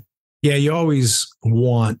be. Yeah, you always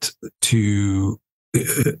want to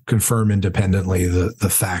confirm independently the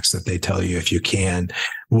facts that they tell you if you can.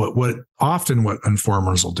 What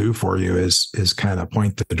informers will do for you is kind of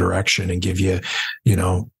point the direction and give you,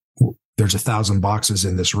 there's 1,000 boxes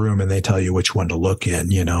in this room, and they tell you which one to look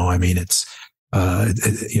in. I mean, it's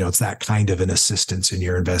that kind of an assistance in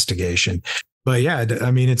your investigation. But yeah,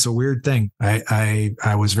 I mean, it's a weird thing.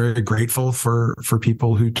 I was very grateful for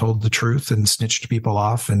people who told the truth and snitched people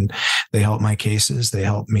off, and they helped my cases. They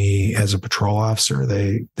helped me as a patrol officer.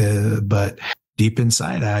 But deep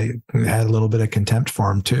inside, I had a little bit of contempt for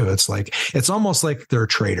them too. It's almost like they're a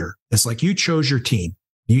traitor. It's like you chose your team,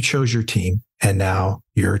 and now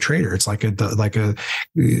you're a traitor. It's like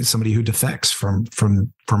somebody who defects from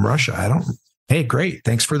Russia. Hey, great,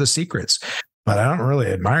 thanks for the secrets, but I don't really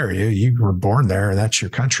admire you. You were born there, and that's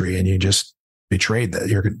your country, and you just betrayed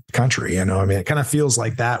your country. I mean, it kind of feels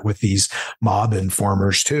like that with these mob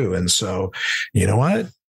informers too. And so, you know what?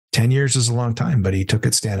 10 years is a long time, but he took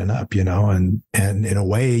it standing up, and in a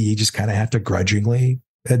way you just kind of have to grudgingly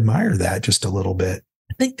admire that just a little bit.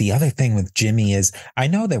 I think the other thing with Jimmy is I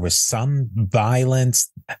know there was some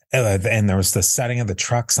violence and there was the setting of the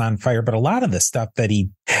trucks on fire, but a lot of the stuff that he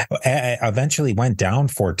eventually went down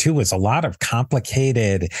for too was a lot of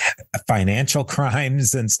complicated financial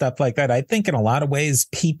crimes and stuff like that. I think in a lot of ways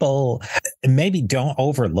people maybe don't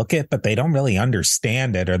overlook it, but they don't really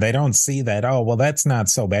understand it, or they don't see that, oh, well, that's not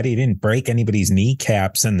so bad. He didn't break anybody's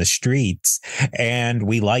kneecaps in the streets. And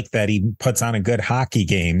we like that he puts on a good hockey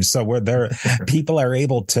game. So where there people are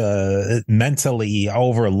able to mentally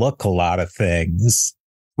overlook a lot of things.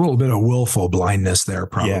 A little bit of willful blindness there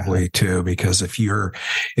probably too, because if you're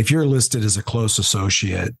listed as a close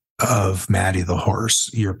associate of Matty the horse,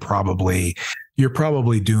 you're probably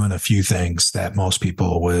doing a few things that most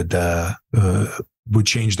people would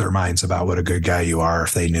change their minds about what a good guy you are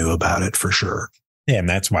if they knew about it, for sure. Yeah, and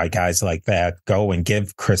that's why guys like that go and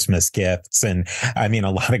give Christmas gifts. And I mean,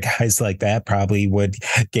 a lot of guys like that probably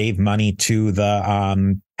gave money to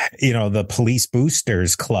the police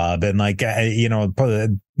boosters club and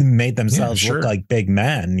made themselves look like big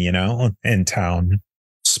men, in town.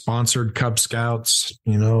 Sponsored Cub Scouts,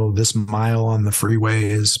 this mile on the freeway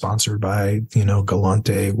is sponsored by,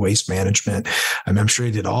 Galante Waste Management. I'm sure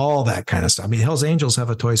he did all that kind of stuff. I mean, Hell's Angels have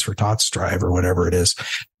a Toys for Tots drive or whatever it is.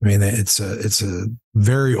 I mean, it's a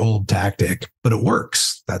very old tactic, but it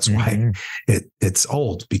works. That's why it's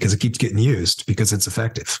old, because it keeps getting used, because it's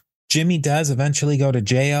effective. Jimmy does eventually go to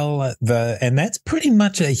jail. And that's pretty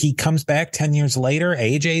much he comes back 10 years later.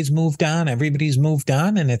 AJ's moved on. Everybody's moved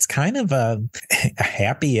on. And it's kind of a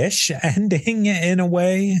happy-ish ending in a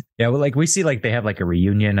way. Yeah, well, we see they have a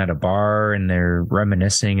reunion at a bar and they're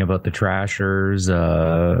reminiscing about the Trashers.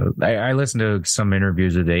 I listened to some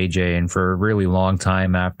interviews with AJ, and for a really long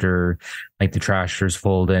time after the Trashers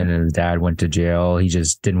folded and his dad went to jail, he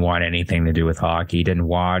just didn't want anything to do with hockey. Didn't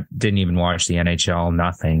even watch the NHL,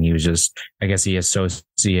 nothing. He was just, I guess he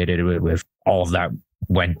associated it with all of that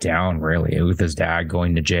went down, really, with his dad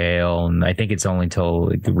going to jail. And I think it's only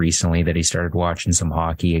till recently that he started watching some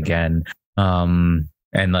hockey again.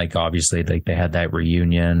 And obviously they had that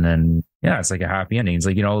reunion, and yeah, it's a happy ending. It's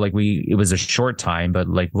it was a short time, but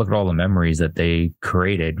look at all the memories that they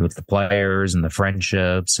created with the players and the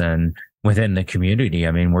friendships and within the community.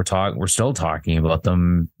 I mean, we're still talking about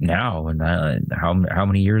them now. And how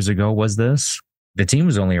many years ago was this? The team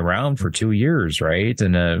was only around for 2 years, right?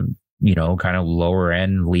 In a, kind of lower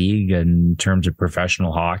end league in terms of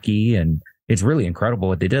professional hockey. And it's really incredible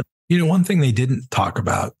what they did. One thing they didn't talk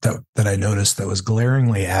about that I noticed that was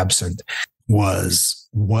glaringly absent was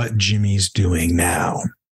what Jimmy's doing now.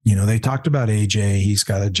 They talked about AJ, he's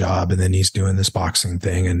got a job and then he's doing this boxing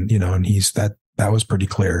thing, and, and that was pretty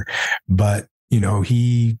clear. But,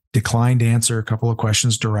 he declined to answer a couple of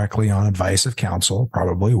questions directly on advice of counsel,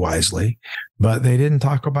 probably wisely, but they didn't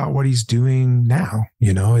talk about what he's doing now.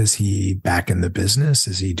 Is he back in the business?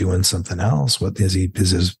 Is he doing something else? Is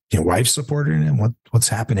his wife supporting him? What's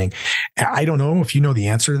happening? I don't know if you know the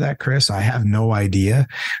answer to that, Chris. I have no idea,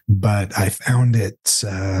 but I found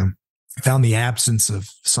the absence of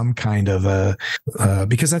some kind of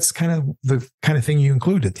because that's kind of the kind of thing you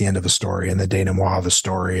include at the end of a story, and the denouement of a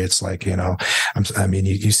story. It's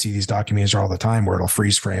you see these documentaries all the time where it'll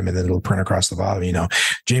freeze frame and then it'll print across the bottom,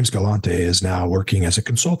 James Galante is now working as a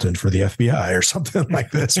consultant for the FBI or something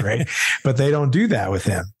like this, right? But they don't do that with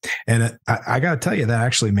him. And I got to tell you, that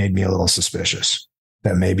actually made me a little suspicious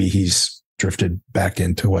that maybe he's drifted back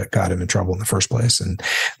into what got him in trouble in the first place, and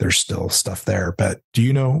there's still stuff there. But do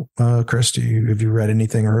you know, Chris? Have you read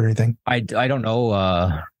anything or heard anything? I don't know.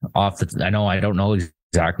 I don't know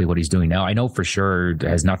exactly what he's doing now. I know for sure it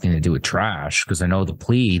has nothing to do with trash, because I know the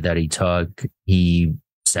plea that he took, he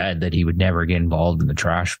said that he would never get involved in the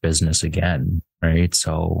trash business again. Right?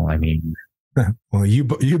 So I mean. Well, you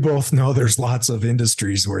both know there's lots of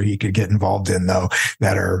industries where he could get involved in, though,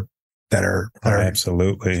 that are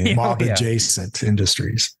absolutely mob adjacent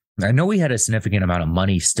industries. I know he had a significant amount of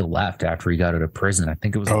money still left after he got out of prison. I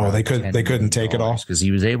think it was. Oh, they couldn't take it all, because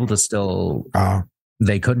he was able to still.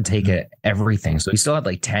 They couldn't take it everythget so he still had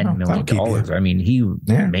 $10 million. I mean,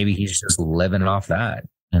 maybe he's just living off that,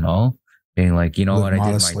 being like, what,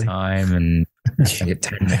 I did my time and I get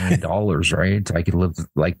 $10 million, right? I could live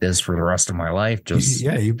like this for the rest of my life. I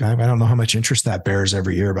don't know how much interest that bears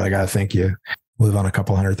every year, but I got to think you live on a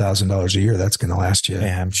couple $100,000 a year. That's going to last you.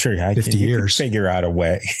 Yeah, I'm sure 50 years. Figure out a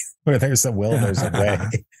way. Where there's a will, there's a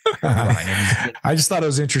way. I just thought it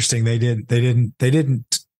was interesting. They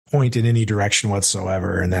didn't point in any direction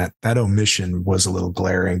whatsoever, and that omission was a little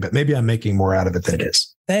glaring. But maybe I'm making more out of it than it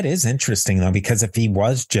is. That is interesting, though, because if he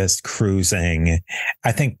was just cruising,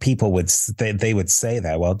 I think people would they would say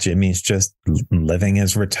that, well, Jimmy's just living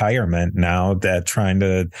his retirement now, that trying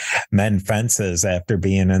to mend fences after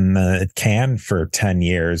being in the can for 10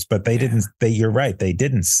 years. But they didn't. You're right. They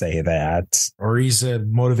didn't say that. Or he's a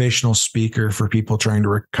motivational speaker for people trying to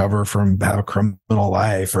recover from a criminal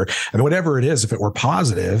life, or whatever it is. If it were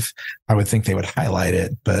positive, I would think they would highlight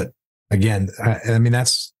it. But again, I mean,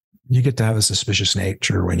 you get to have a suspicious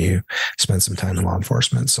nature when you spend some time in law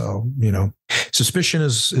enforcement. So, suspicion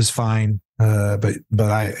is fine. But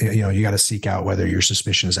you got to seek out whether your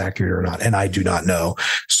suspicion is accurate or not. And I do not know.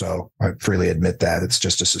 So I freely admit that it's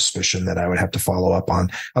just a suspicion that I would have to follow up on.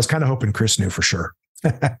 I was kind of hoping Chris knew for sure.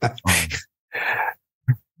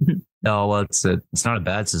 No, well, it's not a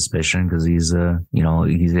bad suspicion because he's a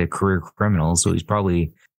career criminal. So he's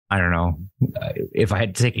probably, I don't know, if I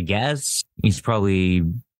had to take a guess,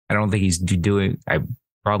 I don't think he's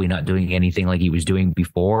probably not doing anything like he was doing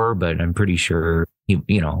before, but I'm pretty sure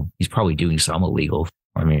he's probably doing some illegal.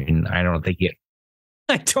 I mean, I don't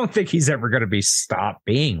think he's ever going to be stopped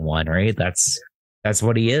being one, right? That's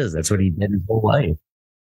what he is. That's what he did his whole life.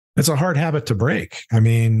 It's a hard habit to break. I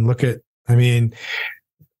mean,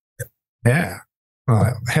 yeah.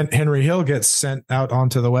 Henry Hill gets sent out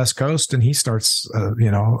onto the West Coast and he starts,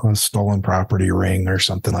 a stolen property ring or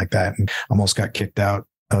something like that, and almost got kicked out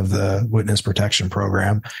of the witness protection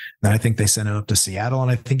program. And I think they sent him up to Seattle, and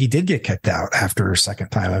I think he did get kicked out after a second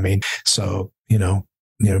time. I mean, so,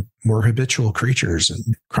 we're habitual creatures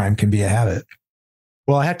and crime can be a habit.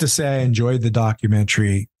 Well, I have to say, I enjoyed the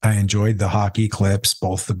documentary. I enjoyed the hockey clips,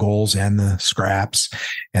 both the goals and the scraps,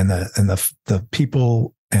 and the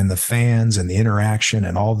people and the fans and the interaction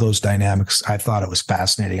and all those dynamics. I thought it was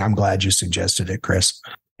fascinating. I'm glad you suggested it, Chris.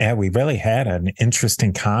 Yeah, we really had an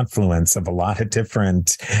interesting confluence of a lot of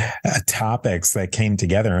different topics that came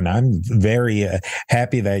together. And I'm very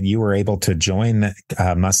happy that you were able to join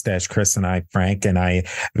Mustache Chris and I, Frank. And I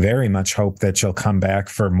very much hope that you'll come back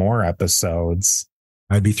for more episodes.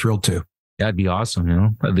 I'd be thrilled to. That'd be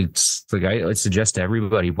awesome. I suggest to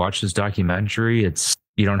everybody watch this documentary.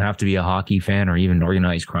 You don't have to be a hockey fan or even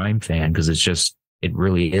organized crime fan, because it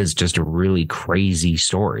really is just a really crazy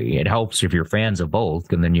story. It helps if you're fans of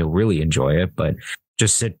both, and then you'll really enjoy it. But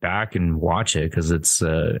just sit back and watch it because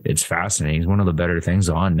it's fascinating. It's one of the better things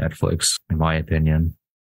on Netflix, in my opinion.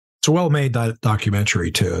 It's a well-made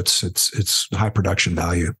documentary too. It's high production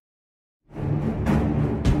value.